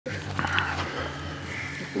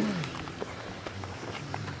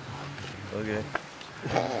Okay.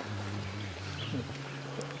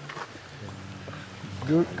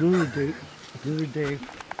 Gurudev,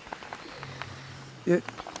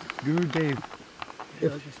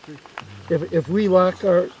 if we lock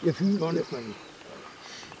our,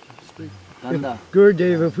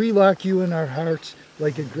 Gurudev, if we lock you in our hearts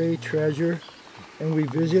like a great treasure, and we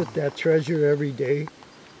visit that treasure every day,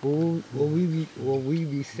 will we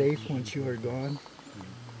be safe once you are gone?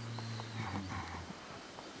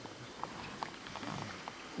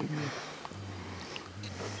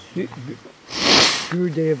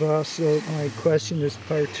 Gurudev, also my question is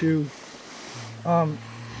part 2.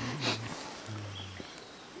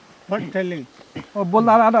 What telling? Oh,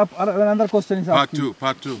 another question is Part asking. 2.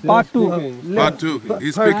 Part 2. Part 2. Part 2.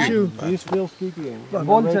 He's speaking. He's still speaking.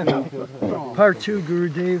 Part 2,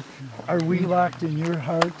 Gurudev, are we locked in your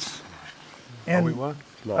hearts? And Are we what?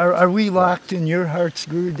 are we locked in your hearts,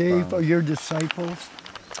 Gurudev, or your disciples?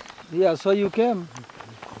 Yeah, so you came.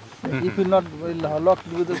 If you're not locked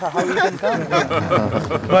with us, how you can come?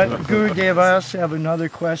 But Gurudev, I also have another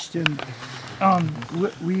question.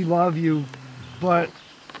 We love you, but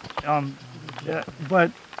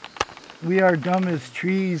we are dumb as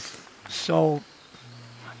trees, so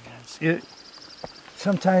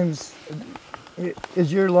sometimes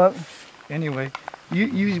is your love. Anyway,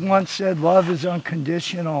 you once said love is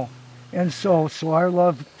unconditional, and so our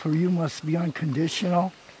love for you must be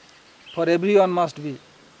unconditional. For everyone must be.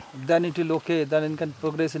 Then it will okay. Then it can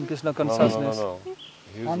progress in Krishna consciousness. No.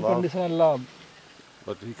 His Unconditional love.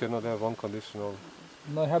 But he cannot have unconditional.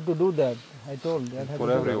 No, I have to do that. I told. I have For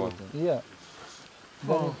to do everyone. that. Yeah.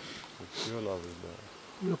 Then Pure love is there.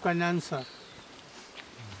 You can answer.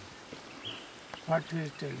 What he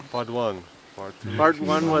is telling? Part 1. Part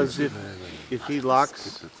 1 was if he locks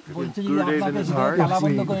Gurudev in his heart,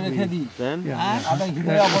 then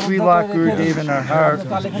If we lock Gurudev in our heart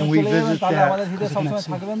and we visit that,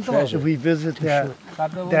 if we visit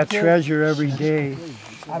that treasure every day,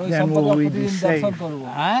 then will we be safe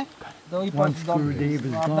once Gurudev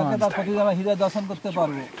is gone?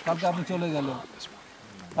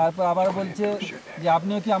 তারপর আবার বলছে যে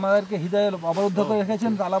আপনিও কি আমাদেরকে হৃদয়ে অবরুদ্ধ করে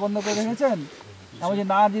রেখেছেন, তালা বন্ধ করে রেখেছেন? আমি বলছি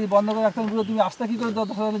না, যদি বন্ধ করে রাখতেন পুরো তুমি আসতে কি করে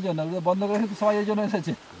 10,000 জন্য? বন্ধ করে রেখে সবাই এর জন্য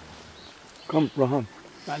এসেছে।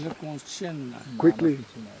 তাহলে question Quickly.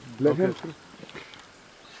 Let him.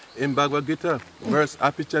 In Bhagavad Gita, verse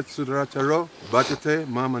Apichat Sudaracharo Bhajate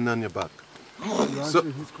Mamananya Bhak. So,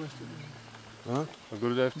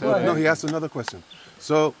 Gurudev no, he asked another question.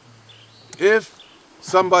 So, if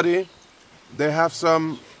somebody, they have some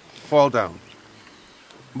fall down,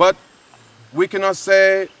 but we cannot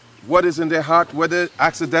say what is in their heart, whether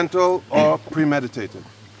accidental or premeditated.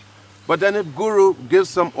 But then if Guru gives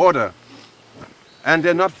some order, and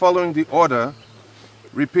they're not following the order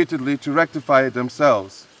repeatedly to rectify it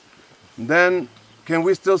themselves, then can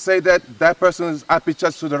we still say that that person is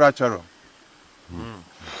apichat sudaracharo?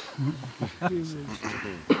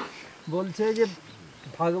 বলছে যে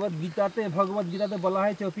ভগবত গীতাতে বলা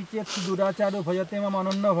হয়েছে অপিচেত দুরাচার ভজতে মাম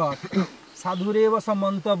অনন্য ভাগ সাধুরেব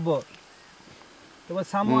সমন্তব্য। But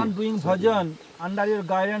someone doing bhajan under your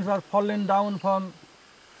guidance or fallen down from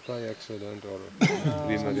by accident or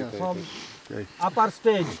from upper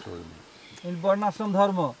stage in Varnashram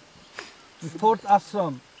Dharma, in 4th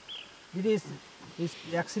ashram, it is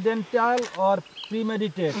accidental or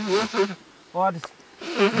premeditated, or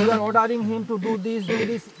you are ordering him to do this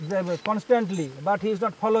constantly, but he is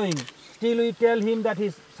not following. Still we tell him that he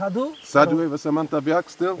is sadhu. Sadhu eva samantavyak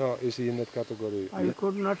still? No, is he in that category? I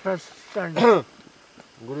could not understand.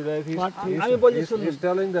 Gurudev, he's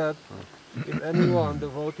telling that if anyone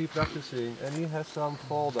devotee practicing and he has some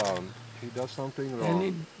fall down, he does something wrong. Any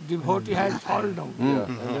devotee has fall down.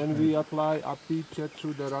 Yeah, and then we apply api chetsu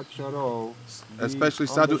daracharo. Especially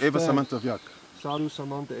sadhu eva samantavyak. Sadhu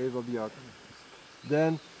samanta eva vyak.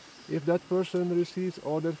 Then, if that person receives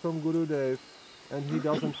order from Gurudev and he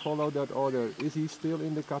doesn't follow that order, is he still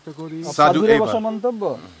in the category? Sadhu eva.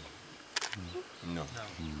 No.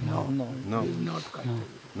 Not category.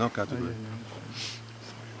 No category.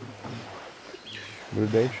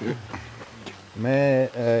 गुरुदेव, मैं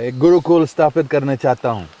एक गुरुकुल स्थापित करना चाहता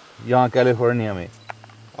हूँ यहाँ California में।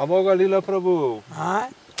 Amoga Lila Prabhu.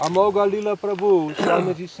 Amoga Lila Prabhu.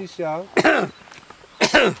 Swamiji Sisya.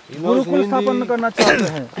 Gurukul स्थापन करना चाहते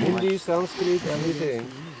हैं। Hindi, Sanskrit, everything.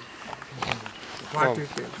 What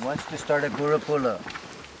it is? wants to start a Gurukula.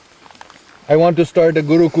 I want to start a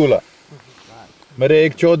गुरुकुला। मेरे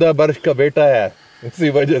एक 14 वर्ष का बेटा है, इसी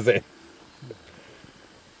वजह से।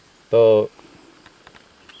 तो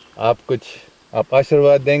आप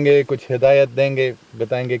आशीर्वाद देंगे, कुछ हिदायत देंगे,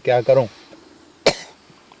 बताएंगे क्या करूं?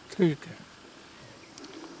 ठीक है।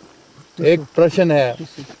 एक प्रश्न है,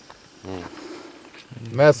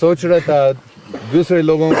 मैं सोच रहा था दूसरे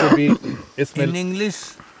लोगों को भी इसमें. In English,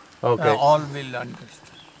 Okay. all will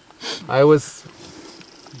understand.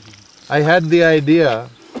 I had the idea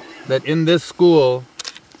that in this school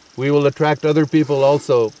we will attract other people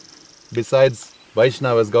also, besides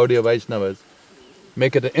Vaishnavas, Gaudiya Vaishnavas,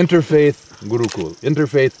 make it an interfaith Gurukul,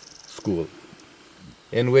 interfaith school,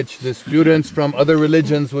 in which the students from other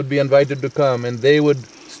religions would be invited to come and they would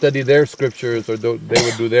study their scriptures or they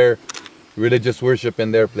would do their religious worship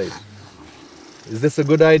in their place. Is this a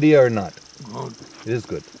good idea or not? Good. It is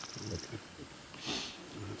good.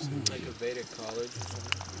 Like a Vedic college.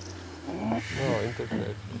 No,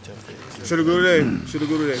 interfaith. Shri Gurudev,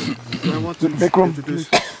 I want to introduce.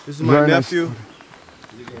 This is my nephew.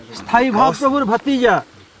 স্থায়ী মহাপ্রভুর ভাতিজা,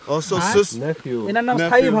 Also sister Nephew. এনার নাম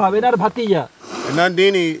স্থায়ী ভাব, এনার ভাতিজা.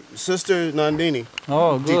 Nandini, sister Nandini.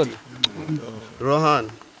 Oh, good. Rohan.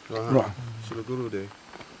 Shri Gurudev.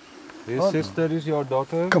 His sister is your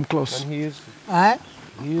daughter. Come close. And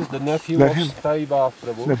he is the nephew Let of him. Taiba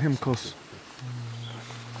Prabhu. Let him close.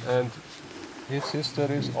 And his sister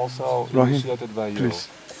is also Rohan, initiated by you. please.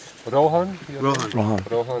 Rohan? Your Rohan. name? Rohan.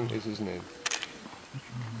 Rohan is his name.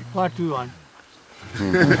 What you want?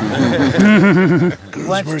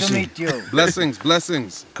 Wants to meet you. Blessings,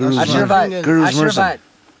 blessings. Ashirvad. Ashirvad.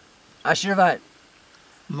 Ashirvad.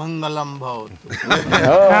 Mangalam bhavat.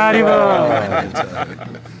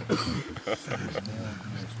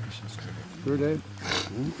 Gurudev,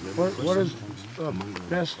 what is the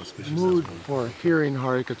best mood for hearing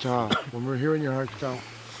Harikatha? When we're hearing your Harikatha,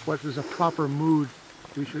 what is a proper mood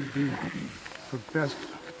we should be for best?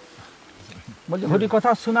 বলছি হরি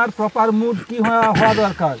কথা শোনার proper mood কি হওয়া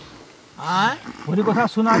দরকার? হরি কথা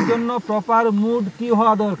শোনার জন্য proper mood কি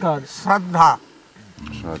হওয়া দরকার? Shraddha.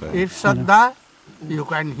 If Shraddha, you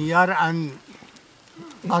can hear and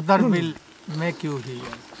other will make you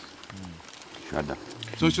hear.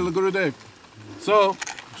 So Srila Gurudev, so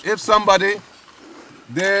if somebody,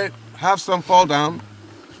 they have some fall down,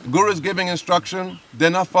 Guru is giving instruction,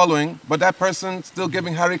 they're not following, but that person still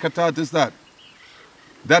giving Harikatha, this, that.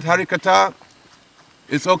 That Harikatha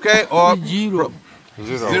is okay or zero.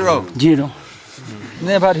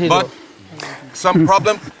 Never hero. But some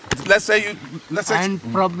problem, let's say And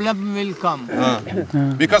problem will come.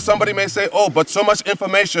 because somebody may say, oh, but so much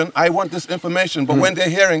information, I want this information, but when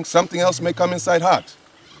they're hearing, something else may come inside heart.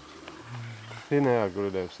 Hinaya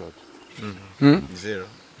Gurudev said. Zero.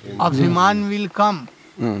 Abhiman will come.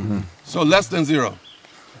 So less than zero.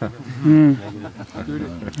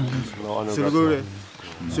 Shri Gurudev.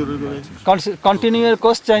 Shri Gurudev. Continue your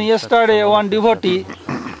question. Yesterday, one devotee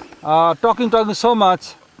talking so much,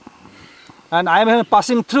 and I am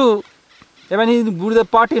passing through. Even in Gurudev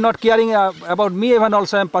party, not caring about me, even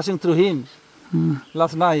also I am passing through him.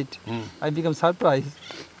 Last night, I became surprised.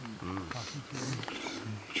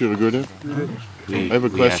 Srila Gurudev, I have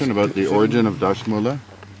a question about the origin of Dashmula.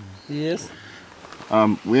 Yes.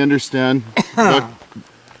 We understand that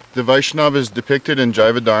the Vaishnavas depicted in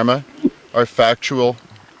Jaiva Dharma are factual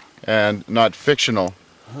and not fictional,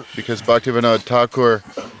 because Bhaktivinoda Thakur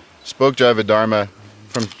spoke Jaiva Dharma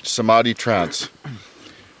from Samadhi trance.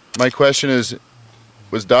 My question is,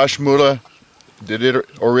 was Dashmula, did it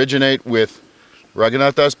originate with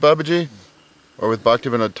Raghunath Das Babaji or with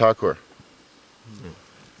Bhaktivinoda Thakur?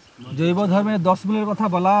 জৈব ধর্মে 10 মূলের কথা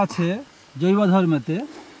বলা আছে। জৈব ধর্মেতে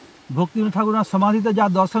ভক্তিবিনোদ ঠাকুর সমাধিতে যা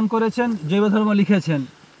দর্শন করেছেন, জৈব ধর্ম লিখেছেন।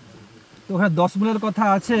 তো ওখানে 10 মূলের কথা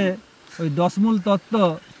আছে। ওই 10 মূল তত্ত্ব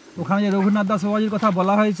ওখানে যে রঘুনাথ দাস বাবাজির কথা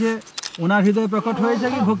বলা হয়েছে, ওনার হৃদয়ে প্রকট হয়েছে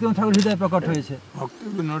কি ভক্তিবিনোদ ঠাকুর হৃদয়ে প্রকট হয়েছে?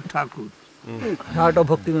 Bhaktivinoda Thakur. Heart of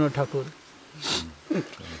Bhaktivinod Thakur.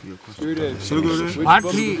 What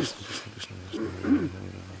he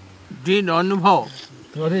did Anubhav.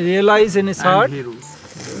 What he realized in his heart.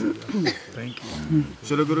 Thank you.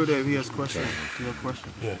 Shri Gurudev, he has question. Your question.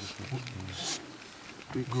 Yes.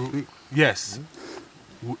 Yes.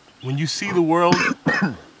 When you see the world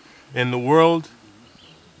and the world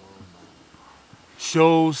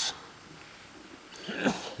shows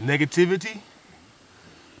negativity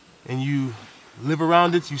and you live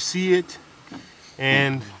around it, you see it,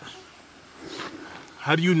 and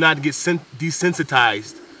how do you not get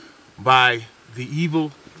desensitized by the evil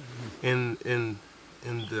and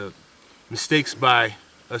the mistakes by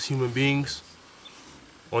us human beings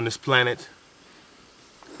on this planet?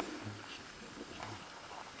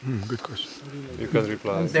 Good question. You can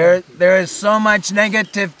reply. There is so much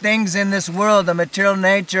negative things in this world, the material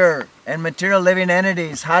nature and material living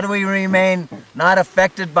entities. How do we remain not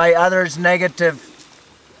affected by others' negative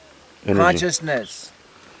consciousness?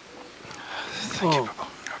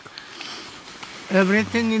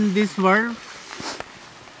 everything in this world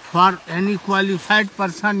for any qualified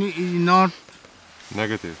person is not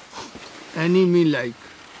Negative. enemy like.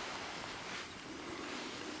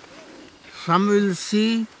 Some will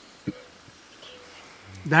see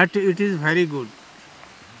that it is very good.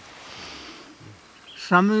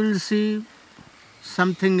 Some will see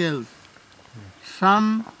something else.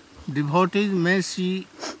 Some devotees may see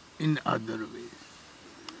in other ways.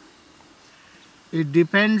 It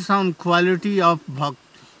depends on quality of bhakti.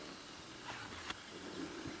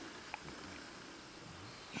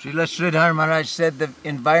 Srila Sridhar Maharaj said the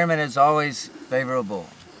environment is always favorable.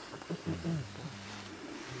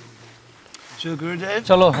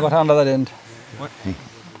 Chalo, what another end?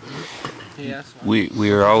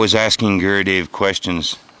 We are always asking Gurudev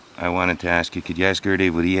questions. I wanted to ask you, could you ask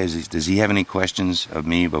Gurudev what he has? Does he have any questions of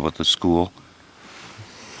me about the school?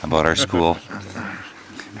 About our school?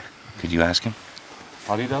 Could you ask him?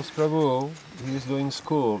 Haridas Prabhu, he is doing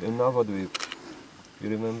school in Navadvip. You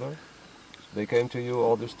remember? They came to you,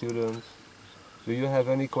 all the students. Do you have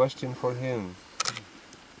any question for him?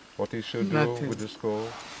 What he should do with the school?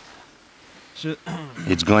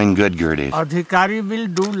 It's going good, Gurudev. Adhikari will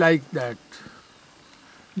do like that.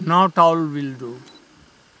 Not all will do.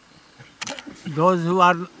 Those who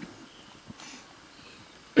are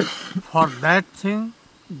for that thing,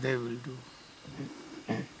 they will do.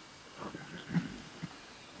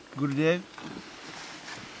 Gurudev,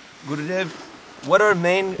 what are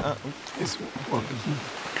main...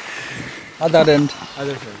 Other end.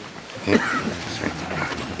 Other side. Okay. That's right.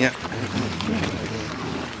 Yeah.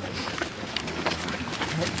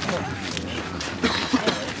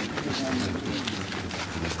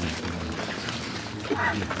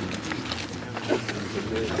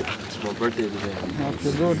 It's my birthday today.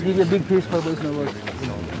 Okay, go give a big piece for Vaishnavas.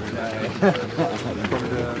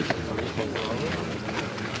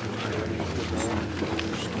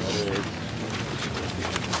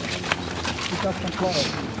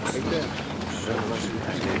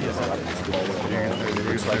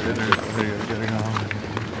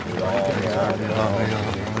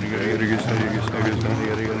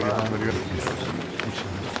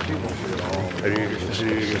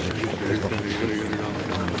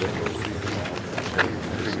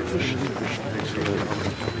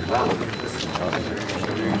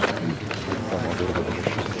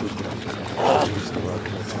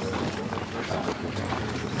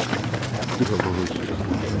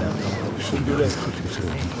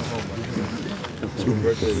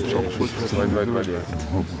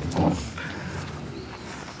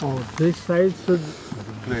 Oh, this side should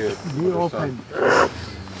be open.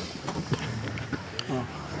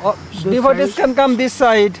 Oh, devotees can come this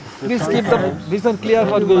side. Please keep the vision clear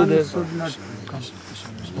for Gurudev. Should not come.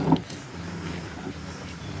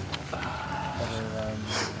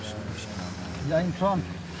 Yeah, in front.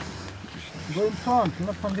 Go in front,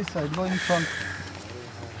 not from this side. Go in front.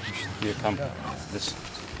 Here, come. This.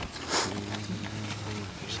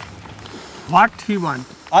 What he wants?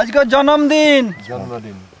 आज का जन्मदिन.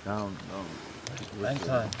 Janmadin.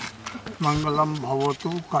 Mangalam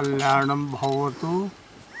bhavatu, kalyanam bhavatu,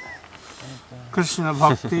 Krishna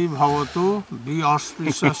bhakti bhavatu. Be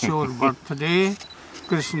auspicious your birthday.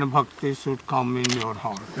 Krishna bhakti should come in your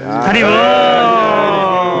heart.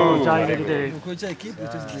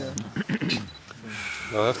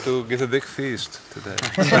 I'll have to give a big feast today.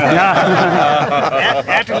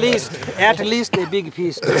 At least a big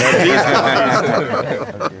feast.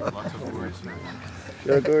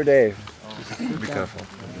 Sure, Gurudev. Be careful.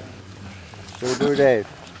 Sure, Gurudev.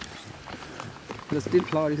 The still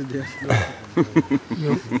flower is there.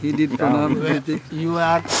 He did pranam. You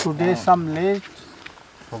are today some late.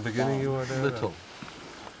 From beginning you were there. Little.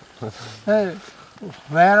 Hey,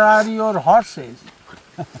 where are your horses?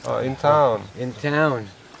 In town. In town.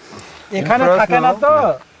 এখানে থাকে না তো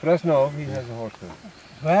Fresno, he has horses.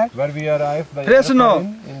 Where? Where we arrived by Fresno.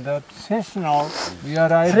 airplane, in that Fresno. we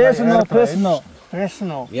arrived by airplane.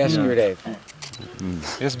 Fresno. Yes, Gurudev.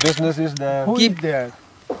 His business is there. Who is there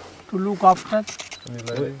to look after?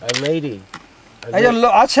 A lady. একজন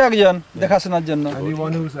আছে একজন দেখাশোনার জন্য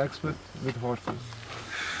Anyone who's expert with horses.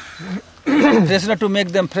 Fresh to make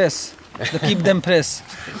them fresh, to keep them fresh.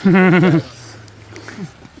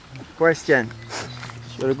 Question.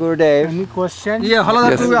 Sure, Gurudev. Any question? Yeah,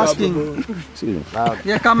 Halada to be asking.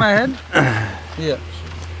 Yeah, come ahead. Yeah.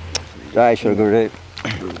 Right, sure, Gurudev.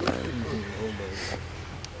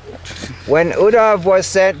 When Uddhav was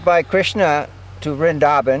sent by Krishna to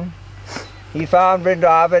Vrindavan, he found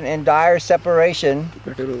Vrindavan in dire separation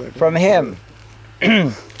from him.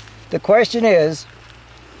 The question is,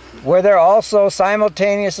 were there also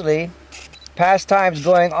simultaneously pastimes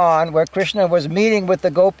going on where Krishna was meeting with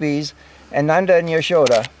the gopis and Nanda and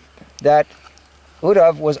Yashoda that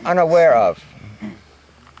Uddhav was unaware of.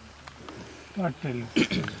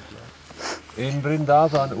 In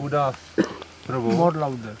Vrindavan,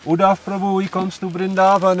 Uddhav Prabhu, he comes to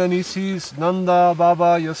Vrindavan and he sees Nanda,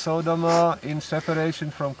 Baba, Yasodama in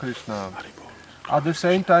separation from Krishna. At the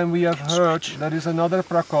same time, we have heard there is another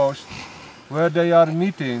prakost where they are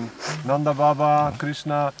meeting, Nanda, Baba,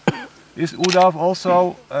 Krishna. Is Uddhav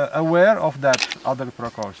also aware of that other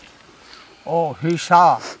prakost? Oh, he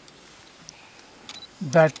saw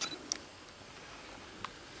that.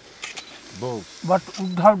 Both. But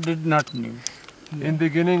Uddhav did not know. In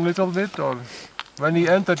beginning little bit, or when he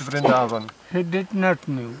entered Vrindavan? He did not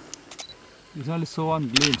know. It's only so on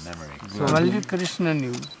glimpse. So only Krishna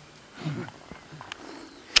knew.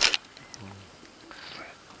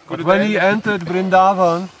 But when he entered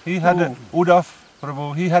Vrindavan, he had Uddhav Prabhu,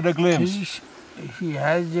 he had a glimpse. He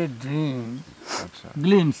has a dream.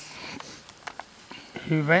 Glimpse.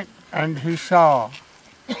 He went and he saw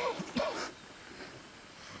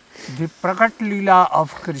the Prakat Leela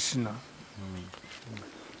of Krishna.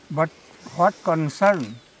 But what concern?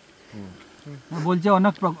 বলছে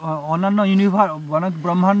অনেক অন্যান্য universe অনেক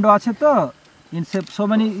ব্রহ্মাণ্ড আছে তো in so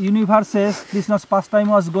many universes Krishna's pastime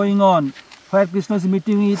was going on where Krishna is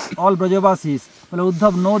meeting with all Brajavasis. Well,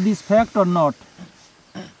 Uddhav know this fact or not?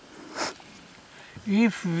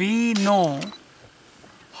 If we know,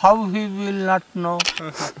 how he will not know?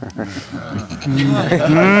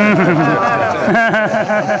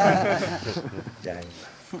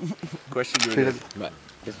 Question, Gurudev.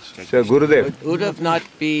 So Gurudev. Would Uddhav not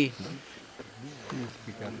be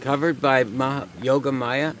covered by Yoga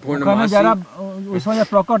Maya, ওখানে যারা ওই সময়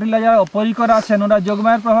প্রকট লীলা যারা অপরিকর আছেন ওরা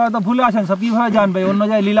যোগমায়ের প্রভাবে তো ভুলে আছেন সব কিভাবে জানবে অন্য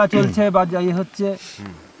জায়গায় লীলা চলছে বা যাই হচ্ছে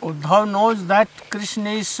Uddhav knows that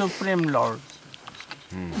Krishna is Supreme Lord.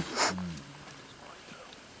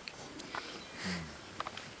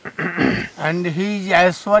 And he is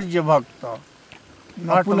Aishwarya Bhakta,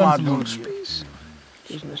 not Madhurya.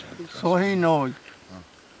 So he knows.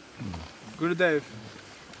 Gurudev.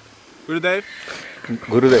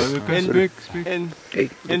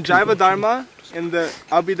 In Jaiva Dharma, in the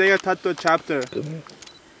Abhidaya Tattva chapter,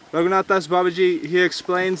 Raghunath Das Babaji, he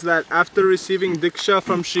explains that after receiving Diksha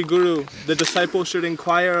from Shri Guru, the disciple should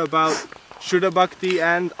inquire about Shuddha Bhakti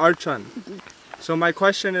and Archan. So my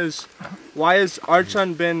question is, why has Archan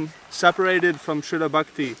been separated from Shuddha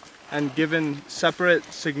Bhakti and given separate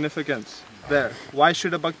significance there? Why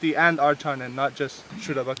Shuddha Bhakti and Archan and not just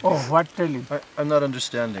Shuddha Bhakti? Oh, what tell you? I'm not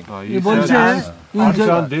understanding.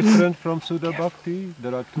 Archan different from Shuddha Bhakti?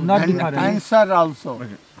 There are two different. Answer also.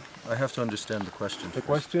 I have to understand the question. The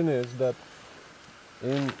question is that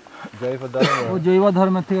in Jaiva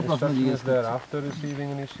Dharma, instruction is there after receiving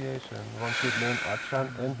initiation, one should learn Archan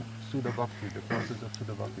and Shuddha Bhakti, the process of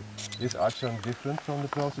Shuddha Bhakti. Is Archan different from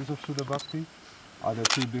the process of Shuddha Bhakti? Are there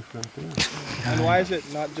two different things? And why has it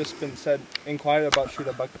not just been said, inquire about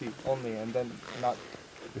Shuddha Bhakti only and then not...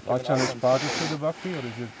 If Archan is part of Shuddha Bhakti or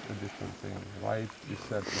is it a different thing? Why is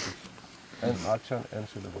said it is and Archan and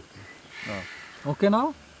Shuddha Bhakti? No. Okay now?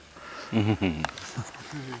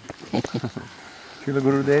 Srila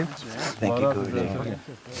Gurudev. Thank you, Gurudev.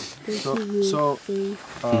 So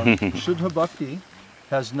Shuddha Bhakti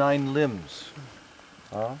has 9 limbs.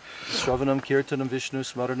 Shravanam, Kirtanam, Vishnu,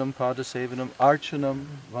 Smaranam, Padasevanam, Archanam,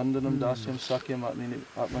 Vandanam, Dasyam, Sakyam,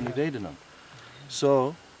 Atmanivedanam.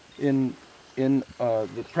 So in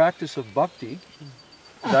the practice of bhakti,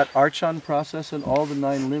 that Archan process and all the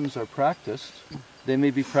 9 limbs are practiced. They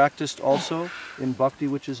may be practiced also in bhakti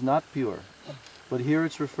which is not pure. But here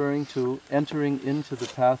it's referring to entering into the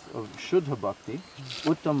path of Shuddha Bhakti,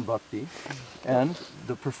 Uttam Bhakti, and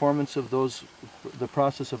the performance of those, the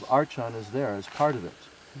process of Archan is there as part of it.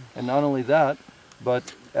 And not only that, but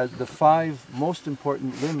as the 5 most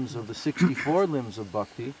important limbs of the 64 limbs of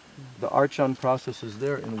Bhakti, the Archan process is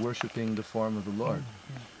there in worshipping the form of the Lord.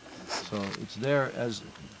 So it's there as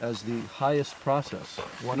the highest process,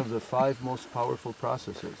 one of the 5 most powerful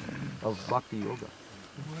processes of Bhakti Yoga.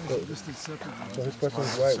 So his question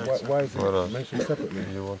is why is it mentioned separately?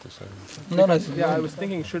 You want to say? No, yeah, I was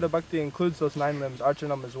thinking Shuddha Bhakti includes those 9 limbs,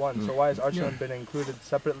 Archanam is one. So why has Archanam been included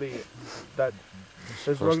separately? That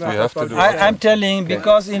I'm telling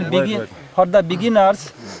because for the beginners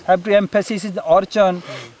have to emphasize the Archan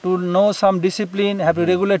to know some discipline, have to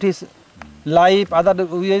regulate his life, other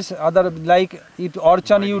like if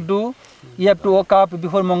Archan you do, you have to wake up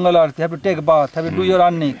before Mangalarti, you have to take a bath, have to do your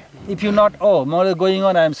earning. If you not, Mangal is going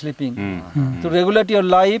on, I am sleeping. To regulate your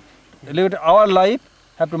life, regulate our life,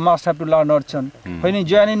 must have to learn Archan. When you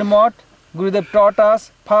join in the mott, Gurudev taught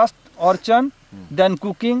us, first Archan, then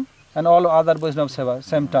cooking, and all other Vaishnava seva,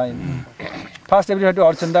 same time. First everybody have to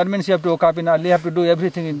Archan, that means you have to wake up in early, you have to do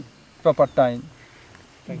everything in proper time.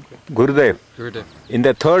 Gurudev, in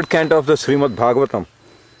the third canto of the Srimad Bhagavatam,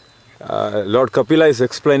 Lord Kapila is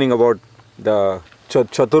explaining about the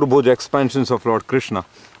Chaturbhuj expansions of Lord Krishna,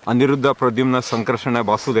 Aniruddha, Pradyumna, Sankarsana,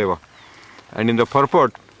 Vasudeva. And in the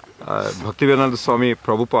purport, Bhaktivedanta Swami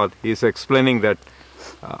Prabhupada is explaining that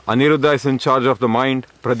Aniruddha is in charge of the mind,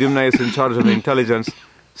 Pradyumna is in charge of the intelligence,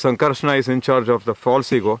 Sankarsana is in charge of the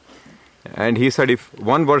false ego. And he said if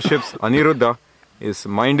one worships Aniruddha, his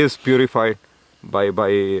mind is purified, by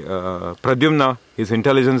Pradyumna, his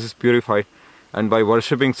intelligence is purified, and by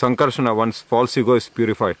worshipping Sankarsana, one's false ego is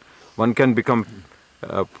purified. One can become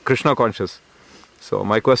Krishna conscious. So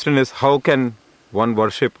my question is, how can one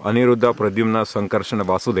worship Aniruddha, Pradyumna, Sankarsana,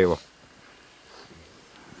 Vasudeva?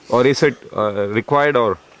 Or is it required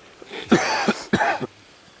or?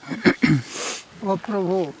 Oh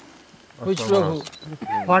Prabhu. Which Prabhu?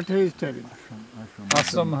 What he is telling?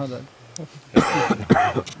 Ashram Maharaj.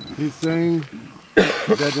 He's saying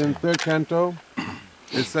that in third canto,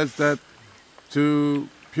 it says that to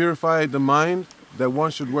purify the mind, that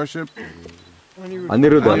one should worship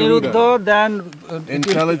Aniruddha, then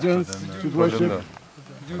intelligence should worship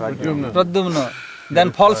Pradyumna.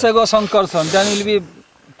 Then false ego Sankarsana, then will be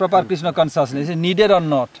proper Krishna consciousness. Is it needed or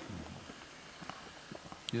not?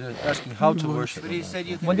 You're asking how to worship.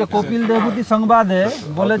 বলছে কপিল দেবভূতি সংবাদে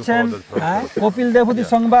বলেছেন কপিল দেবভূতি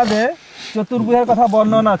সংবাদে চতুর্ভুজের কথা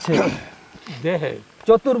বর্ণন আছে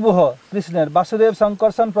চতুর্ভুজ কৃষ্ণের বাসুদেব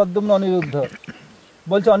সংকর্ষণ প্রদ্যুম্ন অনিরুদ্ধ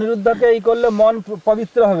বলছে অনিরুদ্ধকে এই করলে মন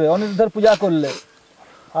পবিত্র হবে অনিরুদ্ধের পূজা করলে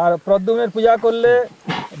আর প্রদ্যুম্নের পূজা করলে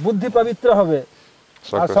বুদ্ধি পবিত্র হবে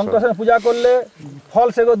আর সংকর্ষণ পূজা করলে ফল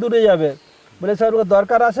সেগো দূরে যাবে বলে স্যার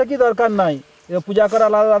দরকার আছে কি দরকার নাই এ পূজা করা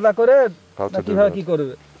আলাদা আলাদা করে কিভাবে কি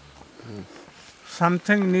করবে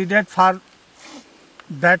Something needed for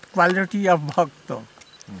that quality of bhakta.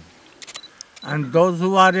 And those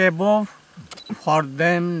who are above, for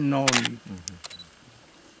them no need.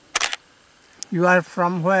 You are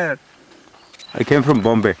from where? I came from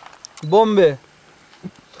Bombay. Bombay.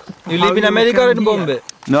 You live in America or in Bombay?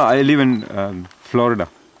 No, I live in Florida.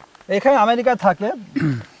 এখানে America থাকে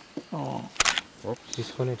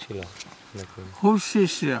Who's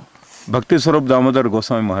Shishya? Bhakti Swarup Damodar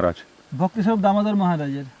Goswami Maharaj. Bhakti Swarup Damodar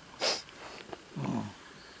Maharaja.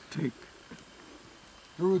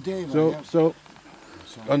 So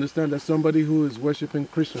understand that somebody who is worshipping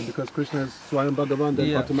Krishna, because Krishna is Swayam Bhagavan, then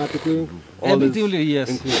automatically all everything is yes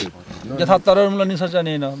included. Yathatararmula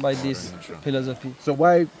nisachanena by this philosophy. So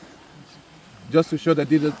why, just to show that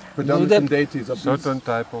these are predominant deities of certain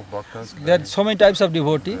type of bhaktas? There are so many types of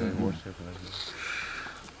devotee.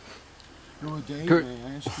 Dave, may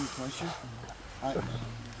I ask you a question?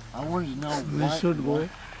 I wanted to know why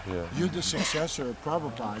you're the successor of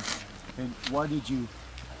Prabhupada, and why did you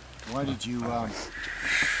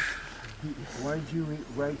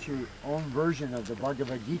write your own version of the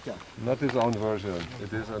Bhagavad Gita? Not his own version.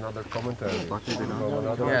 It is another commentary from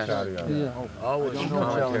another acharya. Always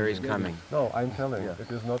commentaries coming. No, I'm telling.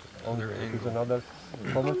 It is not only. It is another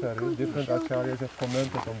commentary. Different acharyas have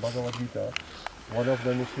commented on Bhagavad Gita. One of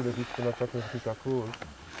them is Srila Vishwanath Chakravarti Thakur,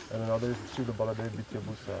 and another is Srila Baladev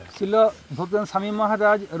Vidyabhusa. Srila Bhaktivedanta Swami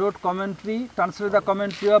Maharaj wrote commentary, translated the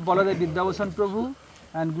commentary of Baladev Vidyabhusan Prabhu,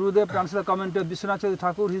 and Gurudev translated the commentary of Vishwanath Chakravarti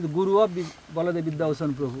Thakur, he is the Guru of Baladev Vidyabhusan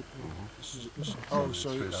Prabhu. Oh, so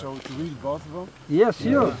to read both of them? Yes,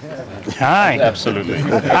 sure. Hi. Absolutely.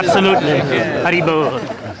 Absolutely. Haribol.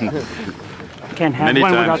 Can't have Many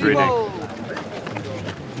one times without reading.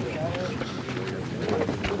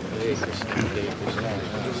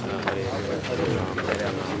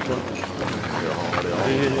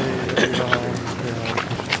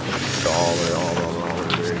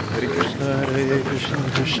 Hare Krishna,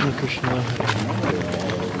 Krishna Krishna,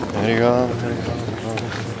 Hare Ram, Hare Ram,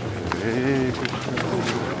 Hare Krishna,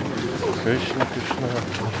 Krishna Krishna,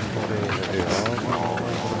 Hare Ram,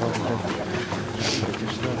 Hare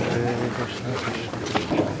Krishna, Hare Krishna,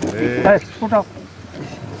 Hare Put up.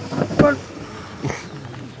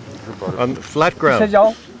 On flat ground.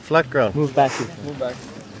 Flat ground. Move back. Move back.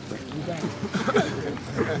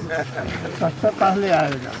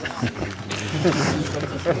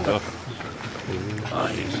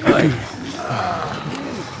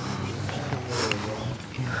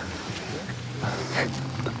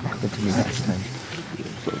 Next time.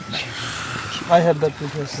 I have that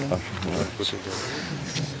preparation.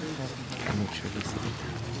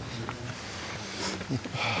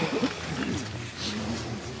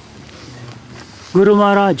 Guru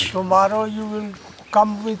Maharaj. Tomorrow you will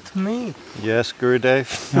come with me? Yes,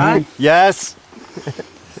 Gurudev. Huh? Yes.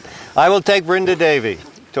 I will take Vrinda Devi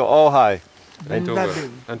to Ojai. And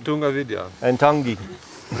Tunga Vidya. And Tangi.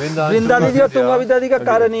 Brinda দিদি আর তুঙ্গা বিদ্যা দিকে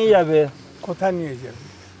কারে নিয়ে যাবে? কোথায় নিয়ে যাবে?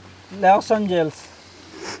 Los Angeles.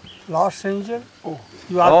 Los Angeles? Oh,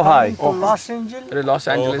 you are coming to Los Angeles? Los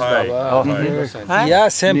Angeles, Baba. Huh? Yeah,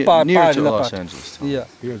 same part. Near part, to the Los part. Angeles. Yeah.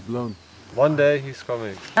 He has blown. One day he's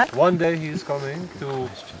coming. One day he's coming to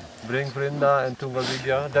bring Vrinda and Tunga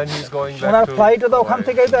Vidya. Then he's going back owner to. ফ্লাইটে তো ওখান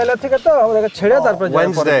থেকেই তো এলা থেকে তো ওটাকে ছেড়ে তারপর যাবে।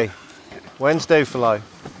 Wednesday fly.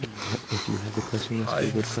 If you have a question, ask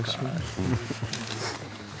a good question.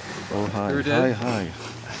 Oh, hi. Hi.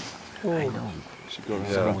 I know.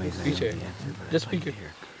 Just speak it.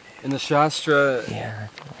 In the Shastra,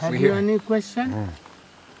 Have you any question?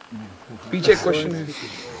 Piche question.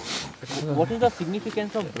 What is the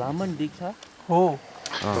significance of Brahman Diksha? Oh.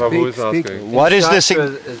 Prabhu is asking. What is this?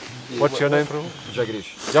 What's your name, Prabhu? Jagadish.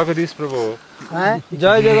 Jagadish Prabhu.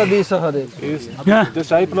 Joy Jagadish Hare. Is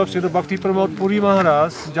disciple of Srila Bhakti Pramod Puri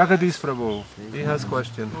Maharaj, Jagadish Prabhu. He has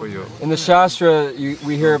question for you. In the Shastra,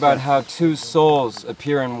 we hear about how two souls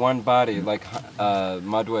appear in one body, like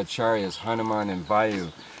Madhvacharya's Hanuman and Vayu.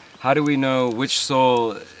 How do we know which soul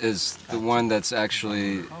is the one that's actually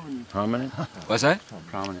prominent? What's that?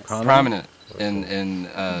 Prominent.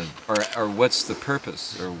 Or what's the purpose?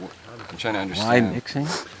 Or I'm trying to understand. Why mixing?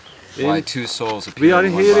 Why two souls appear We are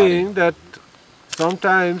in one hearing body. that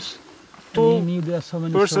sometimes two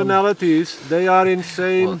personalities, they are in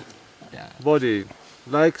same body.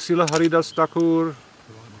 Like Srila Haridas Thakur,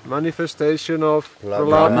 manifestation of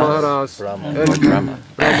Prahlad Maharaj and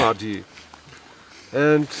Brahmaji.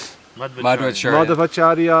 And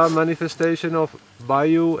Madhvacharya, manifestation of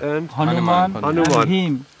Vayu and Hanuman. And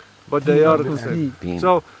him. But they are the same.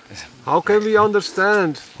 So, how can we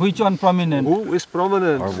understand which one prominent? Who is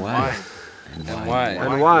prominent? Or why? And why?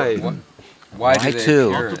 And why? Why do they two?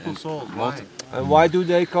 appear Multiple in- souls. And why do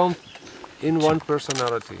they come in one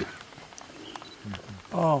personality?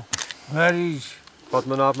 Oh, where is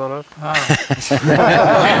Padmanabh Maharaj?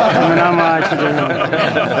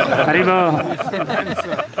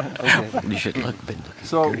 You should look.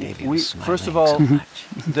 So we first of all,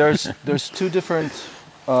 there's two different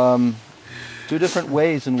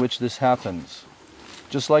ways in which this happens.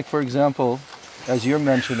 Just like, for example, as you're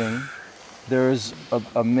mentioning, there is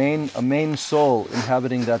a main soul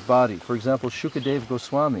inhabiting that body. For example, Shukadev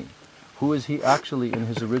Goswami. Who is he actually in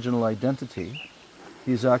his original identity?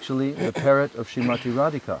 He's actually the parrot of Srimati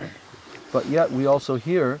Radhika. But yet we also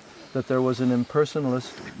hear that there was an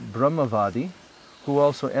impersonalist Brahmavadi who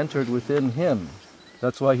also entered within him.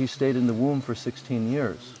 That's why he stayed in the womb for 16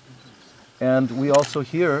 years. And we also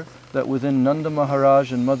hear that within Nanda Maharaj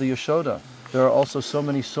and Mother Yashoda, there are also so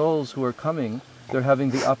many souls who are coming. They're having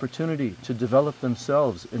the opportunity to develop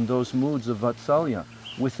themselves in those moods of Vatsalya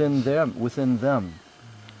within them.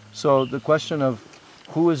 So the question of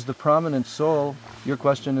who is the prominent soul, your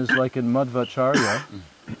question is like in Madhvacharya.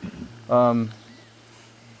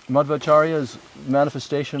 Madhvacharya is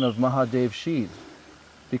manifestation of Mahadev Shiv,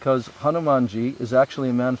 because Hanumanji is actually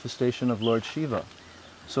a manifestation of Lord Shiva.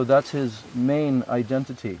 So that's his main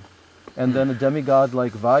identity. And then a demigod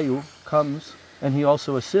like Vayu comes, and he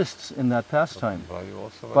also assists in that pastime.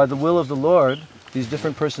 By the will of the Lord, these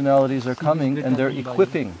different personalities are coming, and they're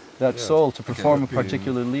equipping that soul to perform a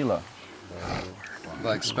particular lila.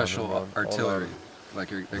 Like special artillery. Like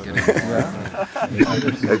they're getting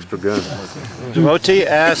Extra gun. Devotee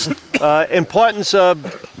asked importance of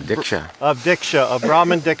Diksha. Of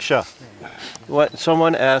Brahman Diksha. What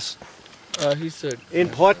someone asked. He said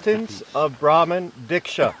importance of Brahman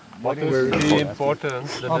Diksha. What is the importance,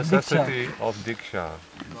 the necessity of Diksha?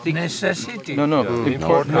 necessity? No.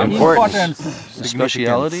 Importance. The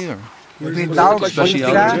speciality or? Without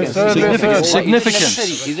Significance.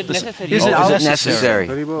 Is it necessary? Is it necessary?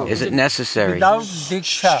 Is it necessary? Without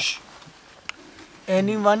Diksha,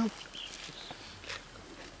 anyone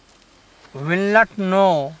will not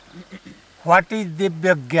know what is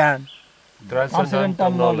Divya Gyan.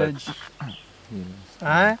 Transcendental knowledge.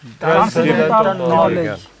 Transcendental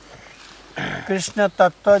knowledge. Krishna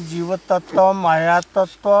Tattva, Jiva Tattva, Maya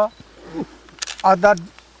Tattva, other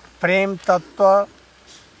Prem Tattva,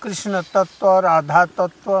 Krishna Tattva, Radha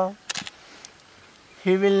Tattva,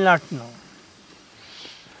 he will not know.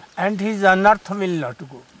 And his unearth will not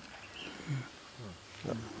go.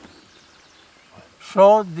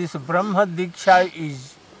 So this Brahma Diksha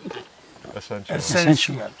is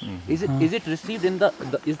essential. Is it received in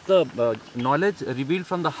is the knowledge revealed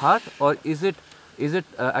from the heart, or is it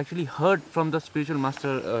actually heard from the spiritual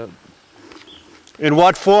master? In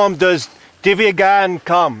what form does Divya Gyan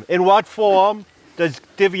come? In what form does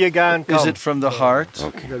Divya Gyan come? Is it from the heart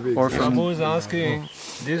or from? Prabhu is asking,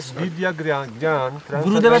 this Vidya Gyan,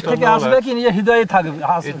 গুরুদেবের থেকে আসবে কি নিজে হৃদয়ে থাকবে?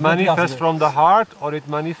 it manifests from the heart or it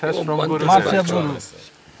manifests from Guru?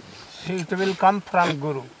 It will come from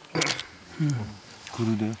Guru.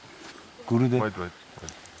 Gurudev. Wait.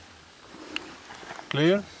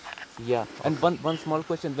 Clear? Yeah. And one small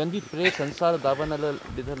question. When we pray Sansara Davanala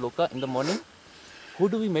Vidha Loka in the morning, who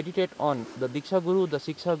do we meditate on? The Diksha Guru, the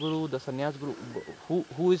Siksha Guru, the Sannyas Guru?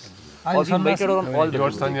 Who is also medited on all the Your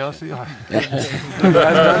gurus? sannyasi?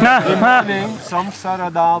 Samsara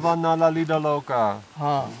Davanala Lida Loka.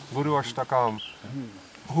 Guru Ashtakam.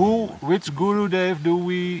 Which Gurudev do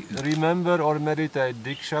we remember or meditate?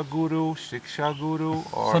 Diksha Guru, Siksha Guru,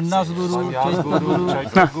 or Sannyas Guru,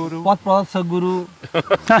 Chaitya Guru? Path Pradasa Guru.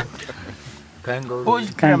 Who is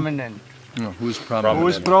prominent? No, who is prominent? Who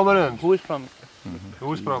is prominent? Who is prominent? Who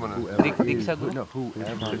is prominent? Diksha Guru? No,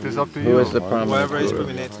 whoever. It is up to you. Who is the prominent? Whoever is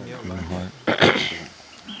prominent in your life.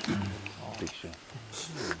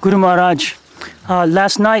 Guru Maharaj,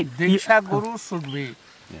 last night. Diksha Guru should be.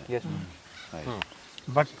 Yes.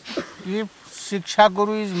 But if Siksha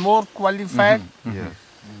Guru is more qualified,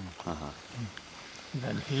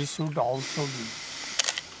 then he should also be.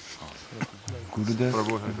 Gurudev.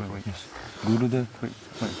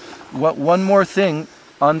 One more thing.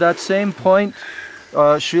 On that same point,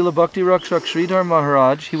 Srila Bhakti Rakshak Sridhar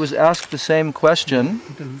Maharaj, he was asked the same question.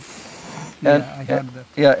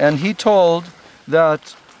 And he told that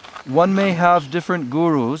one may have different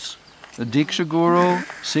gurus, the Diksha Guru,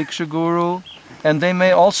 Siksha Guru, and they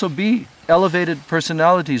may also be elevated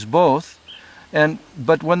personalities both.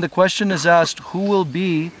 But when the question is asked, who will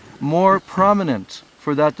be more prominent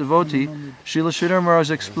for that devotee, Srila Sridhar Maharaj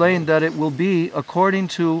explained that it will be according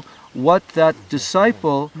to what that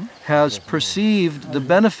disciple has perceived the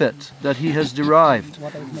benefit that he has derived,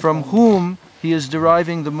 from whom he is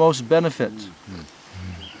deriving the most benefit.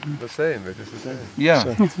 The same, it is the same. Yeah.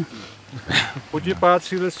 Pujyapat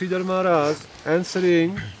Srila Sridhar Maharaj answering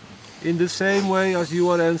in the same way as you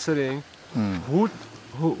are answering.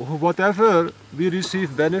 Whatever we receive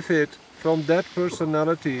benefit from that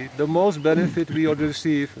personality, the most benefit we will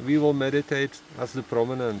receive, we will meditate as the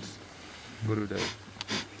prominent Gurudev.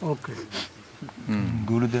 Okay.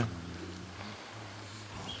 Gurudev.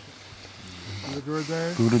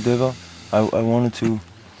 Gurudeva, I wanted to.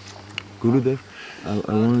 Gurudev, I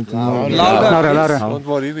wanted to know. Louder. Don't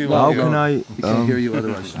worry, we will. How can I? We can't hear you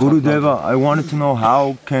otherwise. Gurudeva, I wanted to know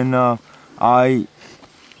how can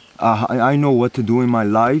I know what to do in my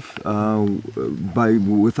life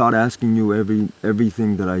without asking you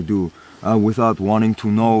everything that I do, without wanting to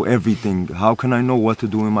know everything. How can I know what to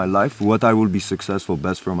do in my life? What I will be successful,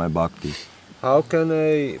 best for my bhakti? How can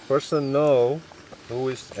a person know who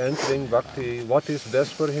is entering bhakti what is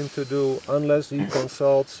best for him to do unless he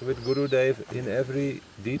consults with Gurudev in every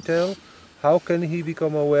detail? How can he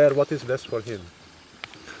become aware what is best for him?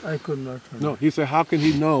 I could not. No, he said, how can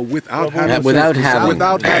he know without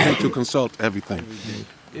having to consult everything?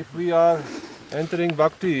 If we are entering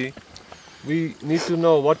bhakti, we need to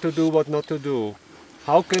know what to do, what not to do.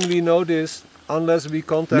 How can we know this unless we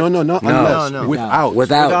contact? No.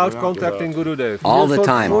 Without contacting Gurudev. All the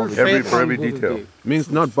time. For every detail. Means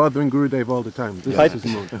not bothering Gurudev all the time.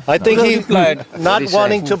 I think he not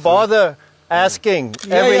wanting to bother asking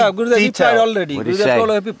every Gurudev detail. replied already. Gurudev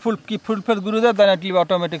told if you fulfill Gurudev, then it will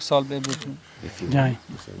automatically solve everything.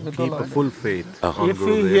 Keep a full faith. If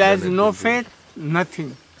he has no faith,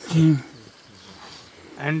 nothing.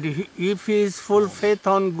 And if he is full faith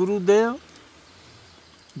on Gurudev,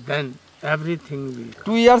 then everything will.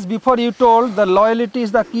 2 years before you told the loyalty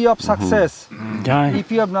is the key of success.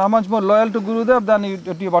 If you are much more loyal to Gurudev, then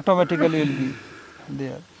it automatically will be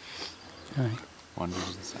there.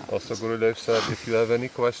 Also Gurudev said, if you have any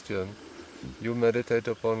question, you meditate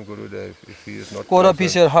upon Gurudev if he is not Core of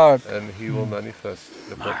present, your heart. and he will manifest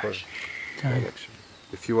the proper direction,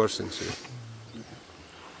 if you are sincere.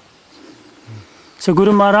 So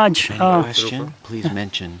Guru Maharaj, Question, please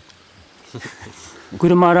mention.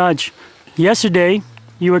 Guru Maharaj, yesterday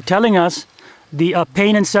you were telling us the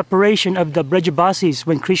pain and separation of the Brajabasis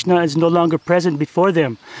when Krishna is no longer present before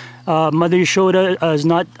them. Mother Yashoda is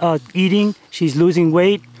not eating, she's losing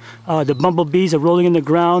weight, the bumblebees are rolling in the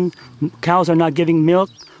ground, cows are not giving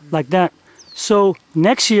milk, like that. So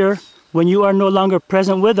next year, when you are no longer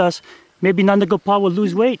present with us, maybe Nanda Gopal will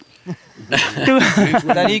lose weight.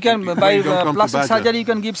 Then you can, by plastic surgery, you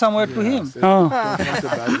can give some weight to him.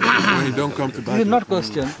 Don't come to This is not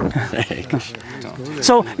question.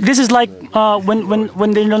 So this is like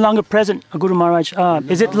when they're no longer present, Guru Maharaj.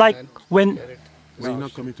 Is it like when? You're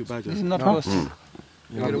not coming to Bhajan. This is not question.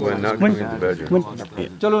 We're not going to the bedroom.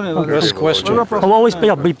 First question. I'll always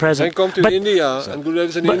be present. Then come to India, and Gurudev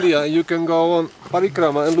is in India, and you can go on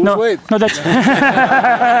parikrama and lose No, weight. no, that's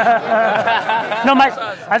no.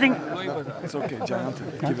 I think it's okay, Jayant.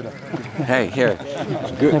 Give it up. Hey, here.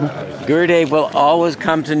 Gurudev will always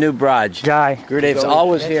come to New Braj. Jai. Gurudev's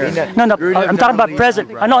always here. No, I'm talking about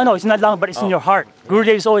present. I know, it's not long, but it's in your heart.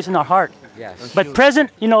 Gurudev is always in our heart. Yes. But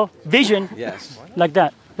present, vision. Yes. Like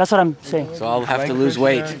that. That's what I'm saying. So I'll have to lose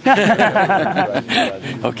weight.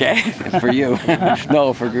 Okay, for you.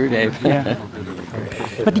 No, for Gurudev. Yeah.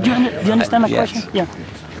 But do you understand my question? Yeah.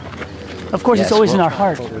 Of course, it's always in our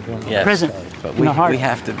heart. Yes. Present. But in our heart. we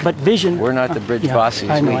have to. But vision. We're not the bridge Yeah, bosses.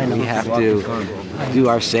 I know. We have to do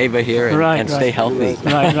our seva here and stay healthy.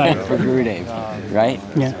 Right. For Gurudev. Right?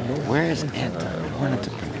 Yeah. Where is Anta? I wanted to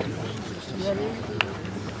bring it.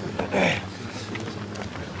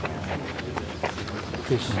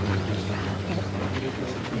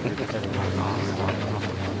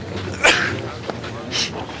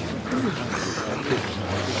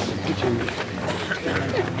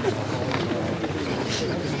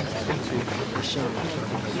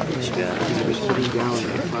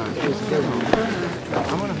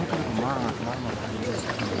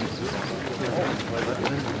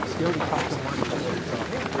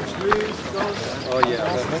 Oh yeah.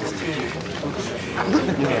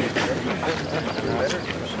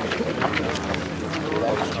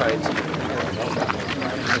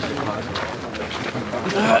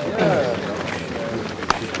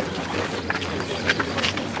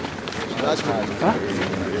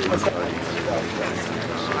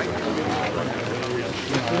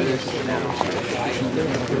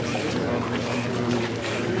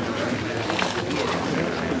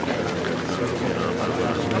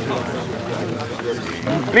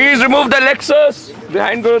 Please remove the Lexus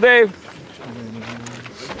behind Gurudev.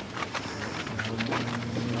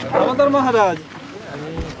 আমাদের মহারাজ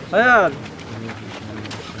হ্যাঁ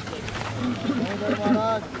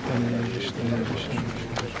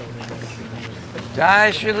Jai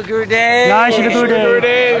Srila Gurudev. Jai Srila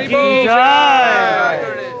Gurudev. Ki Jai.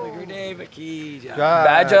 Gurudev ki Jai.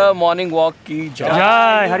 Badger morning walk ki Jai.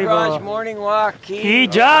 Jai Haribol. Raj morning walk Ki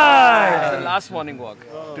Jai. The last morning walk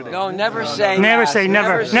today. No, never say Never last. say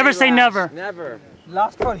never. Never say last. never. Never.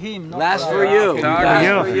 Last for him. Last for you.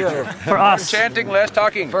 For you. For us. Chanting, less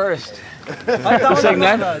talking. First. Who saying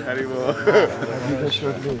that?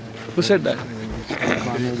 Who said that?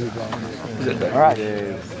 All right.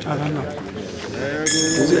 I don't know.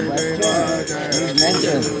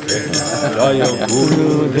 Jaya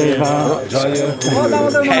Gurudeva.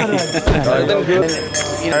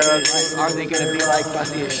 Are they going to be like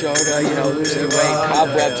Bhakti Yashoda, losing weight,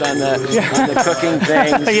 cobwebs on the cooking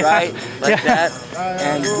things, right? Like that.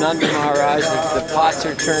 And Nanda Maharaj, the pots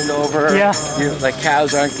are turned over. Yeah. Like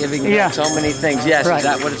cows aren't giving milk, so many things. Yes, Right. is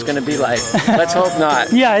that what it's going to be like? Let's hope not.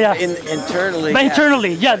 Yeah. Internally. But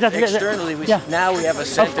internally, Externally, now we have a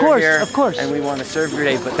center here. Of course. And we want to serve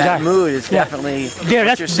Gurudev, but that mood is definitely,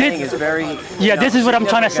 what you're saying is very... this is what I'm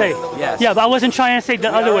trying to say. Yes. Yeah, but I wasn't trying to say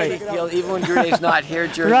the other way. Feel, even when Gurudev's not here,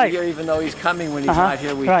 here, even though he's coming when he's not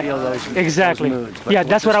here, we feel those moods. But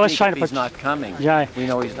that's what I was trying to put. He's not coming. Yeah. We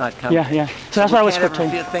know he's not coming. Yeah. So that's what I was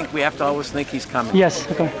trying to think. We have to always think he's coming. Yes.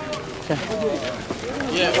 Okay.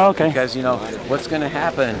 Okay. Because what's going to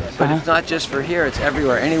happen, but it's not just for here; it's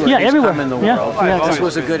everywhere, anywhere he's everywhere. come in the world. This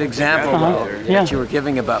was a good example, though, that you were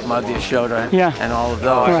giving about Madhya Yashoda and all of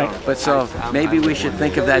those. Right. But so maybe we should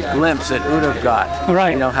think of that glimpse that Uddhav got.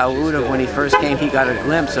 Right. How Uddhav, when he first came, he got a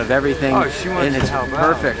glimpse of everything in its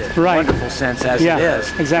perfect, wonderful sense as it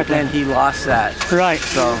is. Exactly. But then he lost that. Right.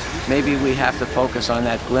 So maybe we have to focus on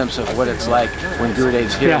that glimpse of what it's like when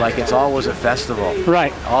Gurudev's here. Like it's always a festival.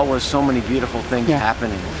 Right. Always so many beautiful things happening.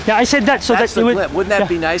 Yeah, I said that so that's that wouldn't that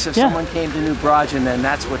be nice if someone came to New Braj and then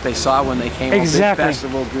that's what they saw when they came? Exactly. A big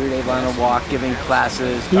festival, Gurudev on a walk, giving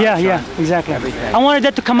classes. Exactly. Everything. I wanted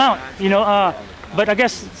that to come out, but I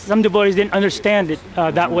guess some devotees didn't understand it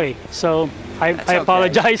that way. So I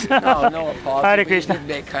apologize. No apology. Hare Krishna.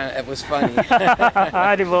 It was funny.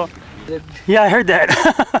 Haribol. Yeah, I heard that.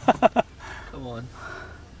 Come on.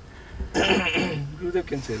 Gurudev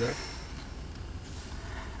can say that.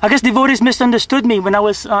 I guess devotees misunderstood me when I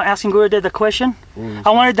was asking Gurudev the question. I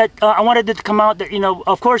wanted it to come out that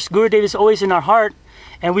of course Gurudev is always in our heart,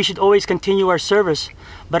 and we should always continue our service.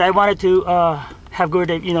 But I wanted to have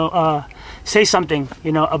Gurudev, say something,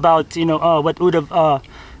 about what Uddhav,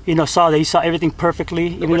 saw, that he saw everything perfectly.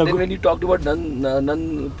 When you talked about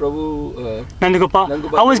Nand Prabhu, Nandagopal,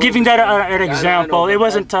 I was giving that an example. It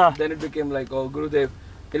wasn't. Then it became like, oh, Gurudev.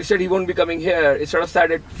 He said he won't be coming here. It sort of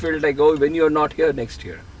started felt like, oh, when you are not here next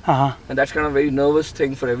year. And that's kind of a very nervous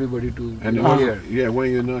thing for everybody to hear. Yeah,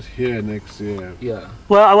 when you're not here next year. Yeah.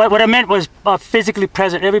 Well, what I meant was physically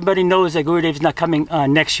present. Everybody knows that Gurudev is not coming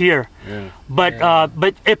next year. Yeah. But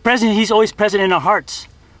at present, he's always present in our hearts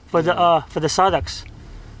for the sadhaks.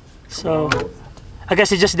 So I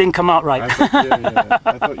guess it just didn't come out right.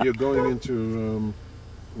 I thought you're going into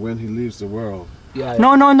when he leaves the world. Yeah.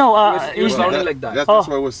 No. It was sounding like that. That's what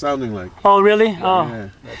it was sounding like. Oh, really? Yeah.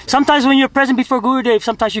 Sometimes when you're present before Gurudev,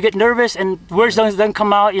 sometimes you get nervous and words don't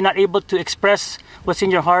come out. You're not able to express what's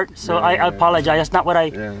in your heart. So I apologize. That's not what I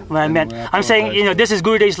meant. I'm saying, this is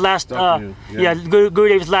Gurudev's last,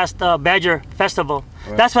 Gurudev's last Badger festival.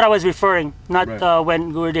 Right. That's what I was referring, not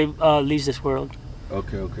when Gurudev leaves this world.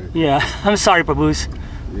 Okay. Yeah, I'm sorry, Prabhus.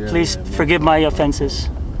 Yeah, Please forgive my offenses.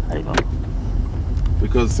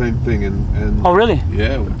 Because same thing and oh, really?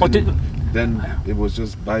 Yeah. Then it was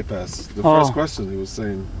just bypass. The first question he was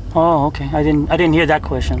saying. Oh, okay. I didn't hear that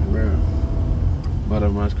question. Yeah.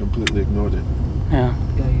 Maharaja completely ignored it. Yeah.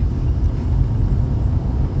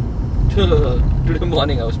 Today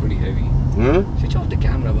morning I was pretty heavy. Huh? Switch off the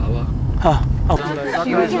camera, Baba.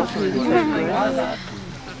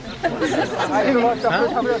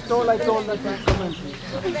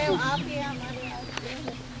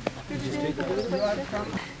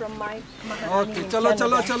 From my Maharani. Okay,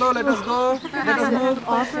 chalo, let us go. Let us move.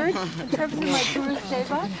 Offered in terms of my Guru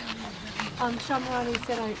Seva. Shamarani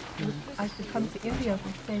said I should come to India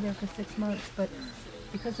and stay there for 6 months, but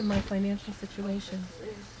because of my financial situation,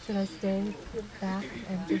 should I stay back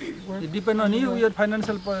and just work? It depends on you, your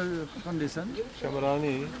financial condition.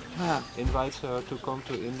 Shamarani invites her to come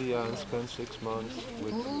to India and spend 6 months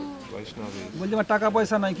with Vaishnavis.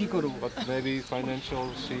 But maybe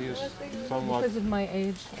financial, she is somewhat... Because of my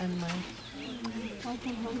age and my...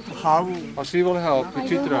 How? Oh, she will help.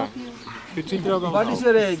 Vichitra. Vichitra will What help. is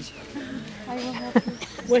your age? I will help you.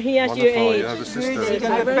 Well, he asked your Wonderful, age. you have a sister. She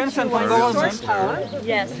can get pension from government.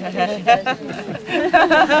 Yes.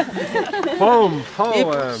 Home.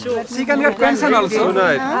 She can get pension also.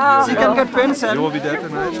 Tonight. She can get pension. You will be there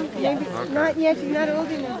tonight? Okay. Not yet, she's not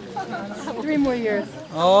old enough. 3 more years.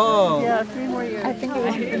 Oh. Yeah, 3 more years. I think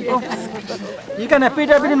You can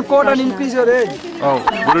affidavit in court and increase your age. Oh,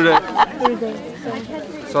 Gurudev.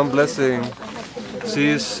 Some blessing. She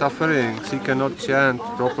is suffering. She cannot chant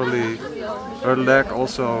properly. Her leg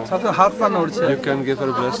also. You can give her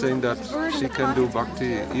a blessing that she can do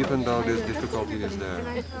bhakti even though this difficulty is there.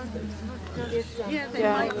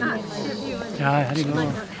 Jai Hari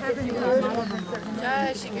Guru.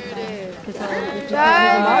 Jai Shri Gurudev.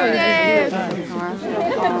 Jai Gurudev.